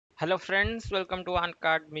Hello friends, welcome to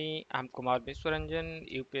Academy. I'm Kumar Biswaranjan,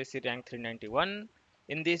 UPSC rank 391.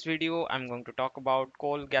 In this video, I'm going to talk about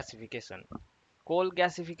coal gasification. Coal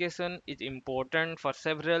gasification is important for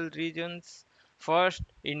several reasons. First,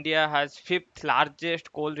 India has fifth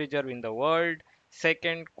largest coal reserve in the world.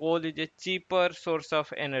 Second, coal is a cheaper source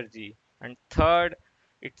of energy. And third,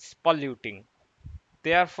 it's polluting.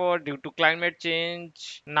 Therefore, due to climate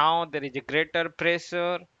change, now there is a greater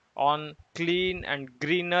pressure on clean and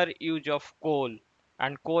greener use of coal.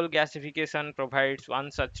 And coal gasification provides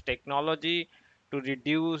one such technology to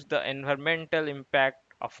reduce the environmental impact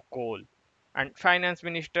of coal. And Finance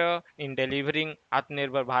Minister in delivering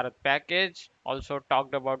Atmanirbhar Bharat package also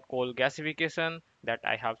talked about coal gasification that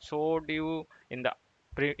I have showed you in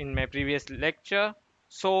my previous lecture.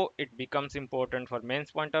 So it becomes important for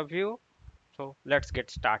men's point of view, so let's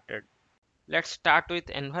get started. Let's start with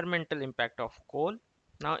environmental impact of coal.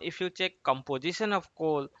 Now, if you check composition of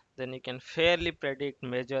coal, then you can fairly predict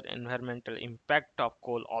major environmental impact of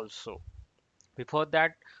coal also. Before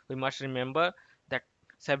that, we must remember that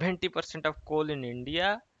 70% of coal in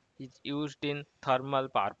India is used in thermal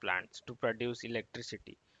power plants to produce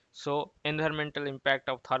electricity. So, environmental impact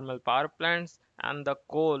of thermal power plants and the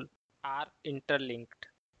coal are interlinked.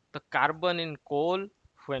 The carbon in coal,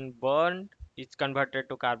 when burned, is converted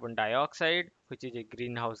to carbon dioxide, which is a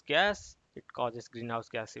greenhouse gas. It causes greenhouse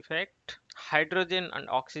gas effect. Hydrogen and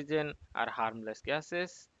oxygen are harmless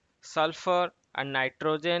gases. Sulfur and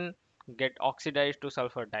nitrogen get oxidized to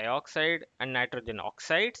sulfur dioxide and nitrogen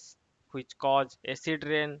oxides, which cause acid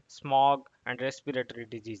rain, smog, and respiratory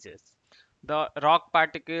diseases. The rock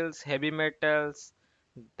particles, heavy metals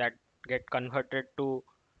that get converted to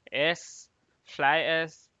S, fly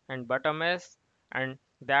S, and bottom S, and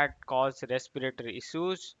that cause respiratory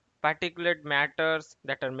issues. Particulate matters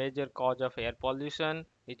that are major cause of air pollution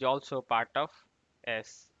is also part of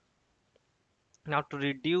S. Now, to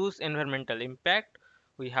reduce environmental impact,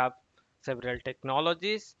 we have several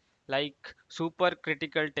technologies like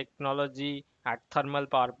supercritical technology at thermal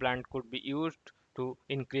power plant could be used to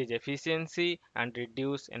increase efficiency and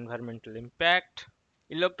reduce environmental impact.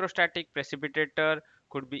 Electrostatic precipitator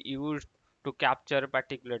could be used to capture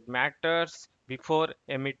particulate matters before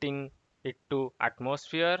emitting it to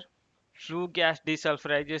atmosphere. Flue gas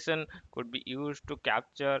desulfurization could be used to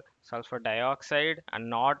capture sulfur dioxide and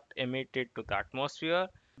not emit it to the atmosphere.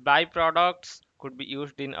 Byproducts could be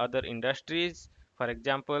used in other industries. For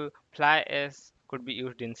example, fly ash could be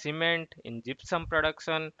used in cement, in gypsum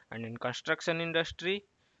production, and in construction industry.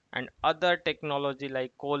 And other technology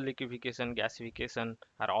like coal liquefaction, gasification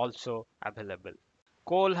are also available.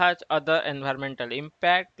 Coal has other environmental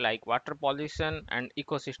impact like water pollution and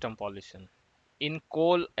ecosystem pollution. In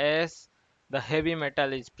coal ash, the heavy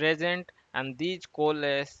metal is present, and these coal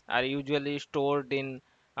ash are usually stored in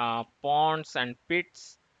ponds and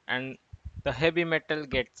pits, and the heavy metal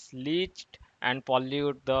gets leached and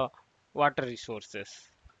pollute the water resources.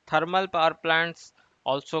 Thermal power plants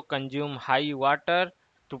also consume high water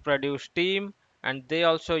to produce steam, and they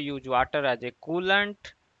also use water as a coolant,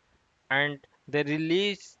 and they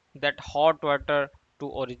release that hot water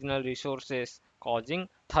to original resources, causing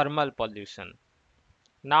thermal pollution.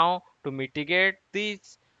 Now, to mitigate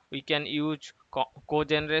these, we can use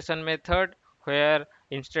cogeneration method, where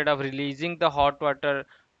instead of releasing the hot water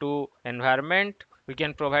to environment, we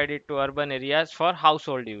can provide it to urban areas for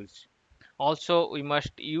household use. Also, we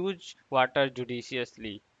must use water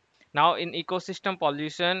judiciously. Now, in ecosystem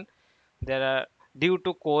pollution, there are due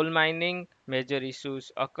to coal mining, major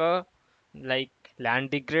issues occur like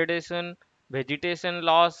land degradation, vegetation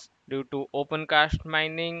loss due to open cast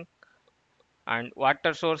mining, and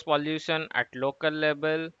water source pollution at local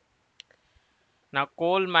level. Now,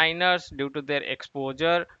 coal miners, due to their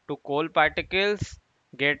exposure to coal particles,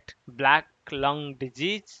 get black lung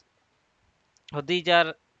disease. So these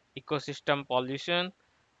are ecosystem pollution.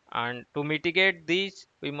 And to mitigate these,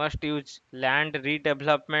 we must use land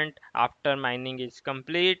redevelopment after mining is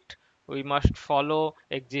complete. We must follow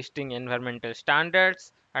existing environmental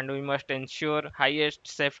standards, and we must ensure highest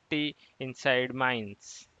safety inside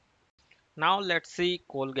mines. Now let's see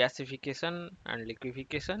coal gasification and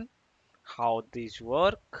liquefaction, how these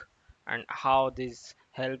work and how these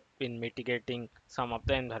help in mitigating some of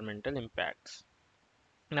the environmental impacts.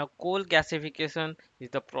 Now, coal gasification is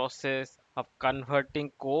the process of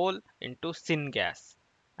converting coal into syngas.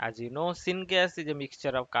 As you know, syngas is a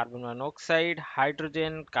mixture of carbon monoxide,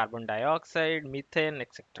 hydrogen, carbon dioxide, methane,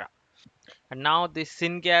 etc. And now this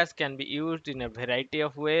syngas can be used in a variety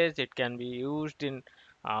of ways. It can be used in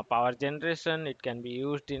power generation. It can be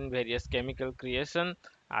used in various chemical creation,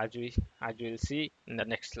 as we will see in the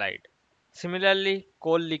next slide. Similarly,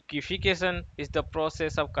 coal liquefaction is the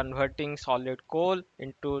process of converting solid coal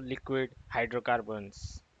into liquid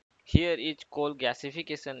hydrocarbons. Here is coal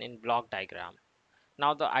gasification in block diagram.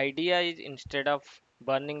 Now the idea is instead of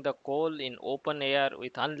burning the coal in open air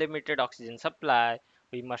with unlimited oxygen supply,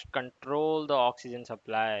 we must control the oxygen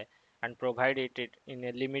supply and provide it in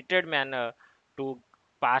a limited manner to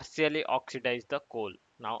partially oxidize the coal.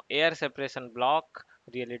 Now air separation block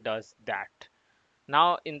really does that.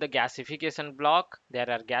 Now, in the gasification block, there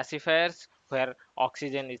are gasifiers where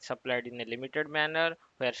oxygen is supplied in a limited manner,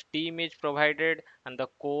 where steam is provided, and the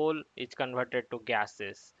coal is converted to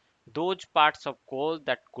gases. Those parts of coal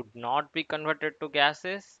that could not be converted to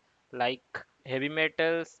gases, like heavy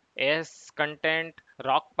metals, S content,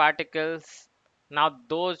 rock particles, now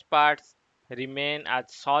those parts remain as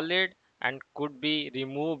solid and could be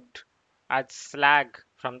removed as slag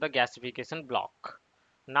from the gasification block.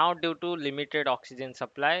 Now, due to limited oxygen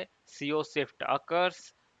supply, CO shift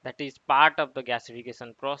occurs, that is part of the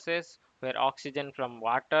gasification process where oxygen from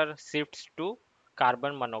water shifts to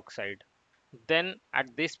carbon monoxide. Then,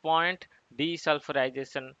 at this point,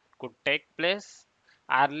 desulfurization could take place.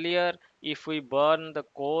 Earlier, if we burn the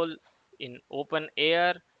coal in open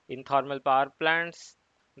air in thermal power plants,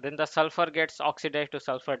 then the sulfur gets oxidized to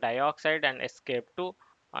sulfur dioxide and escape to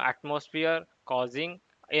atmosphere, causing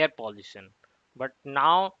air pollution. But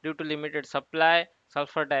now, due to limited supply,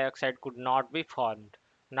 sulfur dioxide could not be formed.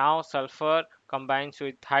 Now, sulfur combines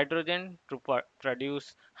with hydrogen to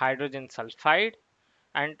produce hydrogen sulfide,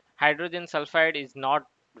 and hydrogen sulfide is not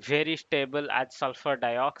very stable as sulfur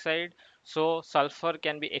dioxide, so sulfur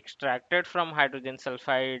can be extracted from hydrogen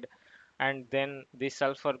sulfide, and then this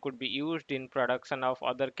sulfur could be used in production of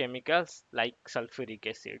other chemicals like sulfuric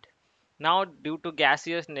acid. Now, due to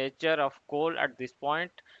gaseous nature of coal at this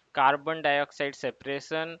point, carbon dioxide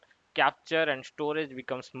separation, capture and storage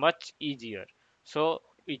becomes much easier. So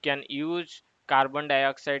we can use carbon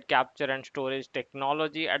dioxide capture and storage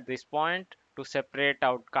technology at this point to separate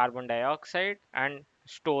out carbon dioxide and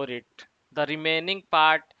store it. The remaining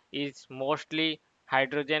part is mostly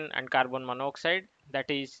hydrogen and carbon monoxide,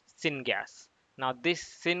 that is syngas. Now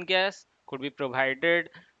this syngas could be provided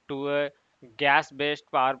to a gas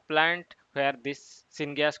based power plant where this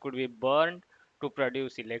syngas could be burned to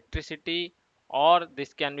produce electricity, or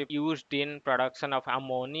this can be used in production of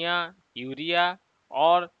ammonia, urea,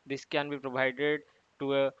 or this can be provided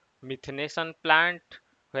to a methanation plant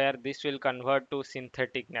where this will convert to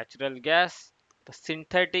synthetic natural gas. The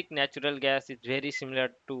synthetic natural gas is very similar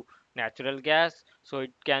to natural gas, so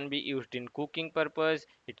it can be used in cooking purpose,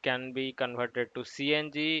 it can be converted to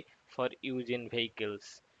CNG for use in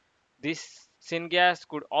vehicles. This syngas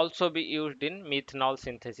could also be used in methanol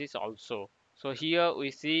synthesis also. So here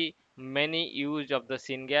we see many use of the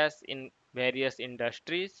syngas in various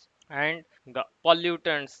industries, and the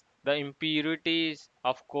pollutants, the impurities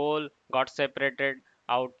of coal got separated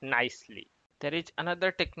out nicely. There is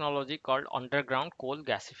another technology called underground coal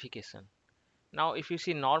gasification. Now, if you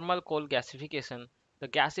see normal coal gasification, the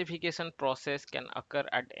gasification process can occur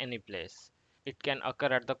at any place. It can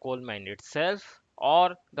occur at the coal mine itself,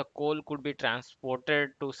 or the coal could be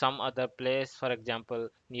transported to some other place, for example,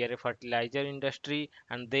 near a fertilizer industry,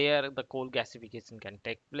 and there the coal gasification can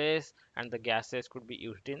take place, and the gases could be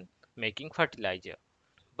used in making fertilizer.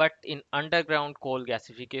 But in underground coal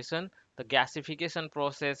gasification, the gasification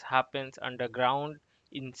process happens underground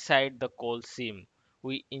inside the coal seam.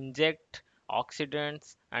 We inject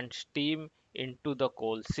oxidants and steam into the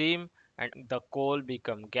coal seam, and the coal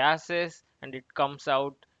become gases and it comes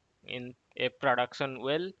out in a production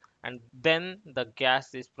well, and then the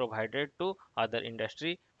gas is provided to other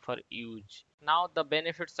industry for use. Now the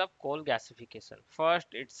benefits of coal gasification. First,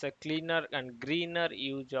 it's a cleaner and greener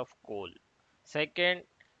use of coal. Second,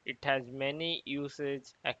 it has many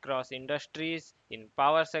uses across industries, in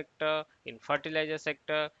power sector, in fertilizer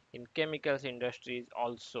sector, in chemicals industries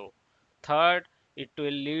also. Third, it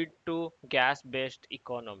will lead to gas-based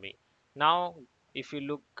economy. Now, if you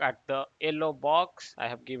look at the yellow box, I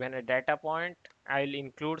have given a data point. I'll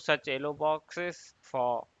include such yellow boxes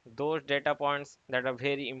for those data points that are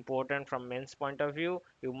very important from men's point of view.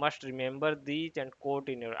 You must remember these and quote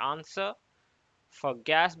in your answer. For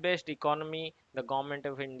gas-based economy, the government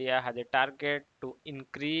of India has a target to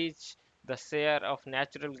increase the share of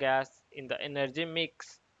natural gas in the energy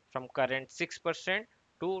mix from current 6%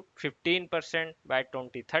 to 15% by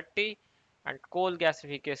 2030, and coal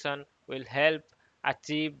gasification will help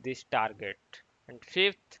achieve this target. And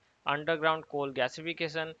fifth, underground coal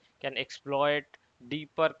gasification can exploit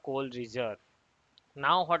deeper coal reserve.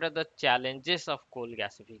 Now, what are the challenges of coal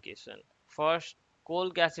gasification? First, Coal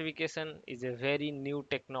gasification is a very new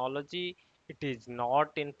technology. It is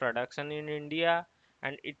not in production in India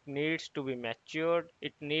and it needs to be matured.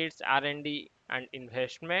 It needs R&D and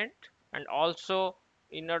investment, and also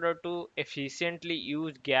in order to efficiently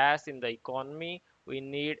use gas in the economy, we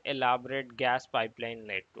need elaborate gas pipeline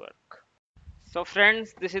network. So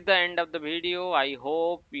friends, this is the end of the video. I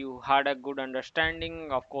hope you had a good understanding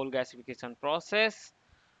of coal gasification process.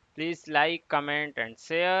 Please like, comment and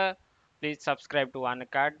share. Please subscribe to An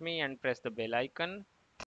Academy and press the bell icon.